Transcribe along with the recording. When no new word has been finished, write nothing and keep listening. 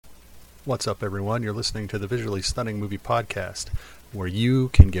What's up, everyone? You're listening to the Visually Stunning Movie Podcast, where you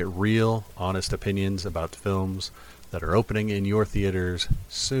can get real, honest opinions about films that are opening in your theaters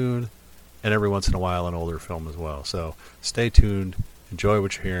soon, and every once in a while an older film as well. So stay tuned, enjoy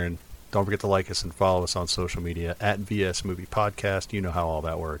what you're hearing. Don't forget to like us and follow us on social media at VS Movie Podcast. You know how all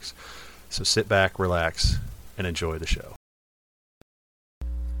that works. So sit back, relax, and enjoy the show.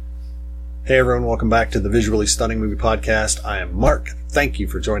 Hey everyone, welcome back to the Visually Stunning Movie Podcast. I am Mark. Thank you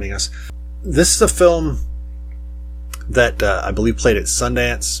for joining us. This is a film that I believe played at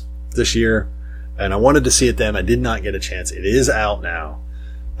Sundance this year, and I wanted to see it then. I did not get a chance. It is out now,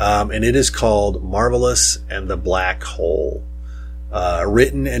 and it is called Marvelous and the Black Hole.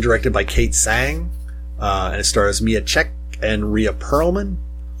 Written and directed by Kate Tsang, and it stars Mia Chek and Rhea Perlman.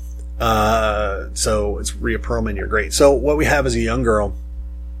 So it's Rhea Perlman, you're great. So what we have is a young girl,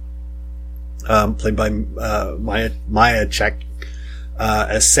 played by Mia Chek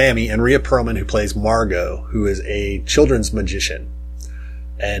as Sammy, and Rhea Perlman, who plays Margot, who is a children's magician.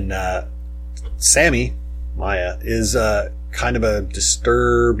 And Sammy, Maya, is kind of a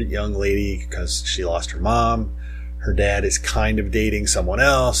disturbed young lady because she lost her mom. Her dad is kind of dating someone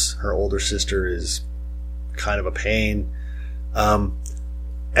else. Her older sister is kind of a pain.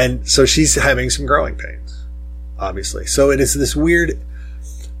 And so she's having some growing pains, obviously. So it is this weird...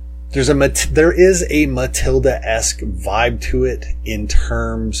 There is a Matilda-esque vibe to it in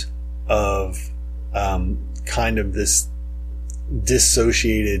terms of kind of this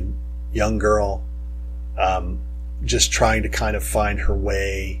dissociated young girl just trying to kind of find her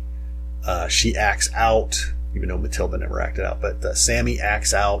way. She acts out, even though Matilda never acted out, but Sammy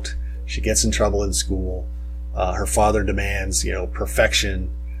acts out. She gets in trouble in school. Her father demands,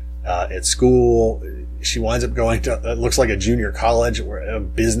 perfection at school. She winds up going to, it looks like a junior college, a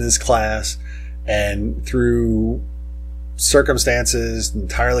business class, and through circumstances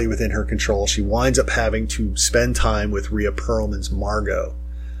entirely within her control, she winds up having to spend time with Rhea Perlman's Margot,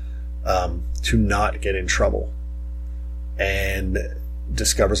 to not get in trouble, and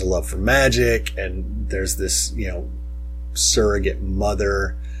discovers a love for magic. And there's this, surrogate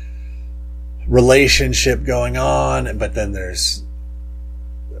mother relationship going on, but then there's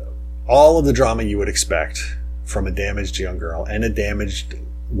all of the drama you would expect from a damaged young girl and a damaged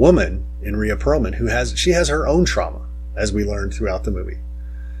woman in Rhea Perlman, who has her own trauma, as we learned throughout the movie,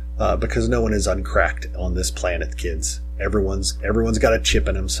 because no one is uncracked on this planet, kids. Everyone's got a chip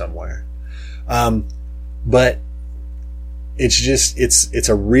in them somewhere. But it's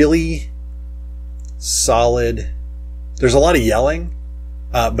a really solid. There's a lot of yelling,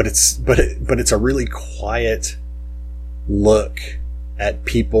 but it's a really quiet look at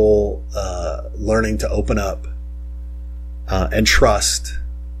people learning to open up and trust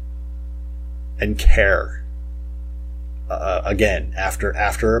and care again after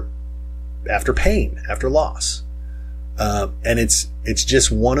pain, after loss, and it's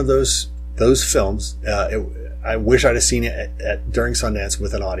just one of those films. I wish I'd have seen it during Sundance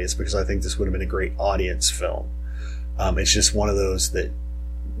with an audience, because I think this would have been a great audience film. It's just one of those that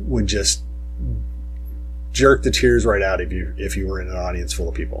would just jerk the tears right out if you were in an audience full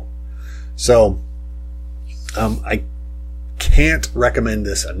of people. So I can't recommend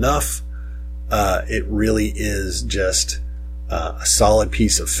this enough. It really is just a solid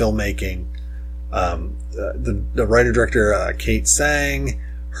piece of filmmaking. The writer-director, Kate Tsang,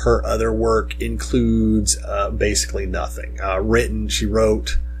 her other work includes basically nothing. She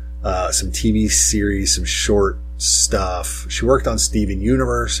wrote some TV series, some short stuff. She worked on Steven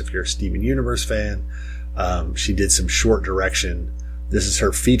Universe, if you're a Steven Universe fan. She did some short direction. This is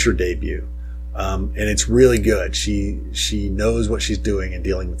her feature debut. And it's really good. She knows what she's doing in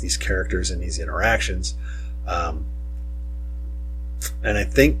dealing with these characters and these interactions. And I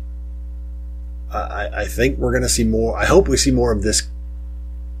think we're going to see more. I hope we see more of this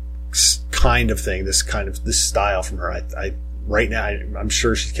kind of thing, this style from her. Right now, I'm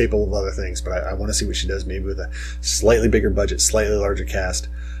sure she's capable of other things, but I want to see what she does, maybe with a slightly bigger budget, slightly larger cast,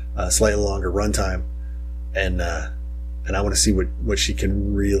 slightly longer runtime. And I want to see what she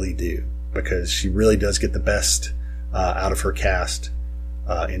can really do, because she really does get the best out of her cast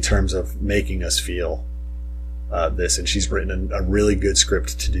in terms of making us feel this, and she's written a really good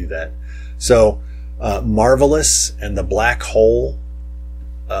script to do that. So Marvelous and the Black Hole.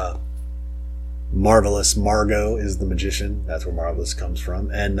 Marvelous, Margot is the magician. That's where Marvelous comes from.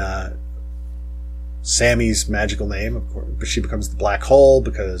 And Sammy's magical name, of course, but she becomes the Black Hole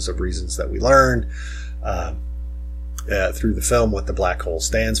because of reasons that we learn through the film what the Black Hole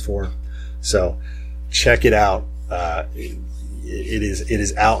stands for. So check it out. It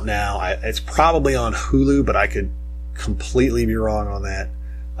is out now. It's probably on Hulu, but I could completely be wrong on that.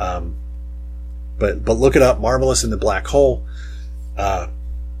 but look it up, Marvelous in the Black Hole,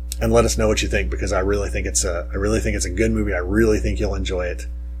 and let us know what you think, because I really think it's a good movie. I really think you'll enjoy it.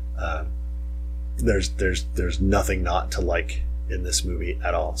 There's nothing not to like in this movie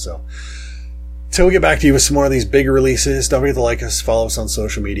at all. So until we get back to you with some more of these bigger releases, don't forget to like us, follow us on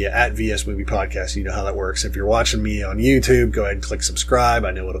social media at VS Movie Podcast. You know how that works. If you're watching me on YouTube, go ahead and click subscribe.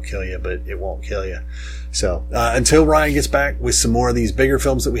 I know it'll kill you, but it won't kill you. So until Ryan gets back with some more of these bigger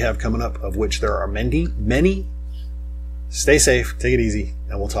films that we have coming up, of which there are many, stay safe, take it easy,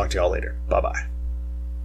 and we'll talk to y'all later. Bye-bye.